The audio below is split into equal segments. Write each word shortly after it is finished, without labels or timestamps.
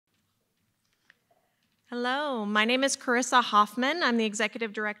Hello, my name is Carissa Hoffman. I'm the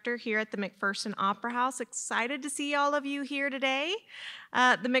Executive Director here at the McPherson Opera House. Excited to see all of you here today.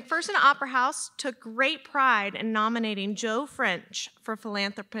 The McPherson Opera House took great pride in nominating Joe French for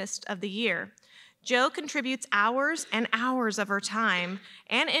Philanthropist of the Year. Joe contributes hours and hours of her time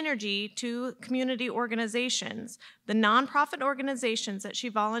and energy to community organizations. The nonprofit organizations that she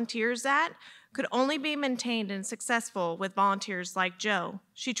volunteers at could only be maintained and successful with volunteers like Joe.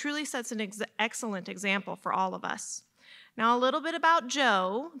 She truly sets an excellent example for all of us. Now, a little bit about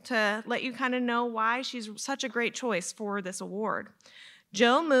Joe to let you kind of know why she's such a great choice for this award.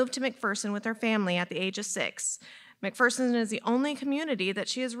 Joe moved to McPherson with her family at the age of 6. McPherson is the only community that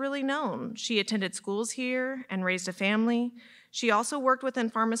she has really known. She attended schools here and raised a family. She also worked within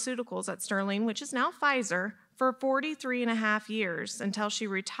pharmaceuticals at Sterling, which is now Pfizer, for 43 and a half years until she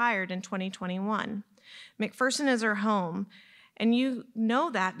retired in 2021. McPherson is her home, and you know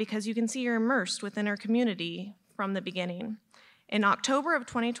that because you can see her immersed within her community from the beginning. In October of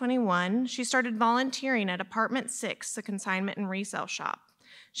 2021, she started volunteering at Apartment 6, a consignment and resale shop.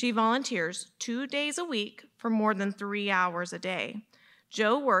 She volunteers 2 days a week for more than 3 hours a day.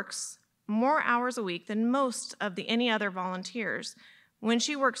 Joe works more hours a week than most of any other volunteers. When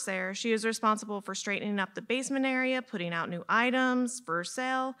she works there, she is responsible for straightening up the basement area, putting out new items for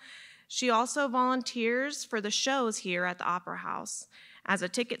sale. She also volunteers for the shows here at the Opera House as a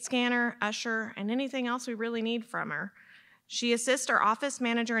ticket scanner, usher, and anything else we really need from her. She assists our office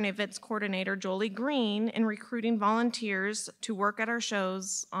manager and events coordinator, Jolie Green, in recruiting volunteers to work at our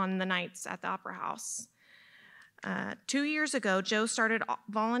shows on the nights at the Opera House. 2 years ago, Joe started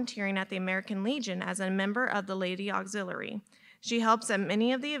volunteering at the American Legion as a member of the Lady Auxiliary. She helps at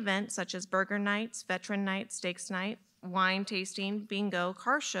many of the events such as burger nights, veteran night, steaks night, wine tasting, bingo,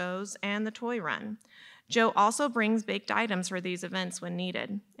 car shows, and the toy run. Joe also brings baked items for these events when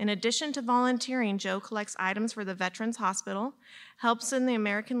needed. In addition to volunteering, Joe collects items for the Veterans Hospital, helps in the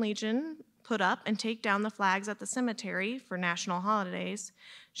American Legion put up and take down the flags at the cemetery for national holidays.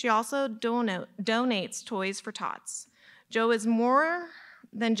 She also donates toys for tots. Joe is more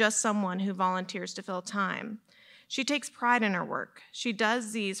than just someone who volunteers to fill time. She takes pride in her work. She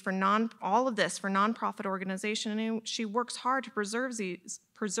does all of this for nonprofit organizations, and she works hard to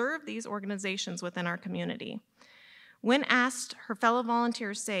preserve these organizations within our community. When asked, her fellow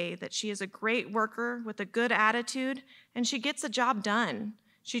volunteers say that she is a great worker with a good attitude, and she gets the job done.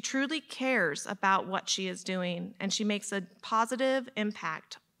 She truly cares about what she is doing, and she makes a positive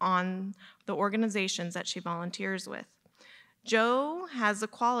impact on the organizations that she volunteers with. Joe has the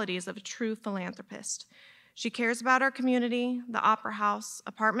qualities of a true philanthropist. She cares about our community, the Opera House,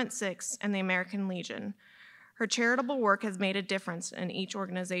 Apartment 6, and the American Legion. Her charitable work has made a difference in each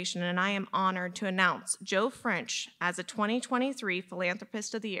organization, and I am honored to announce Joe French as a 2023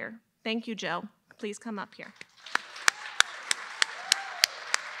 Philanthropist of the Year. Thank you, Joe. Please come up here.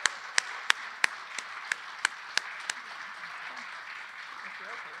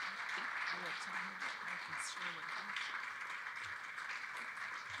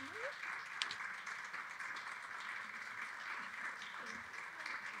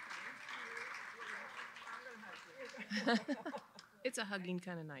 It's a hugging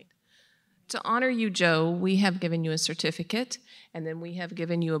kind of night. To honor you, Joe, we have given you a certificate, and then we have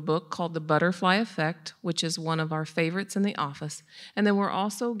given you a book called The Butterfly Effect, which is one of our favorites in the office. And then we're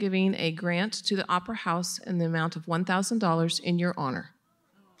also giving a grant to the Opera House in the amount of $1,000 in your honor.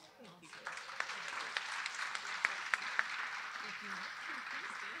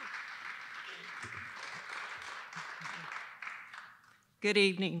 Good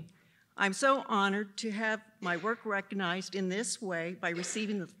evening. I'm so honored to have my work recognized in this way by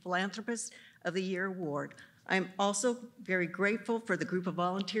receiving the Philanthropist of the Year award. I'm also very grateful for the group of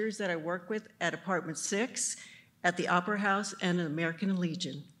volunteers that I work with at Apartment 6, at the Opera House, and the American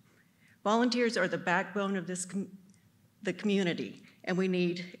Legion. Volunteers are the backbone of the community, and we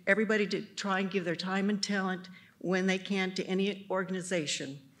need everybody to try and give their time and talent when they can to any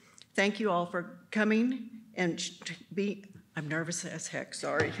organization. Thank you all for coming and I'm nervous as heck,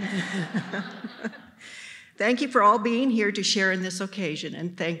 sorry. Thank you for all being here to share in this occasion,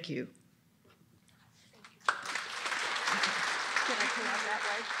 and thank you.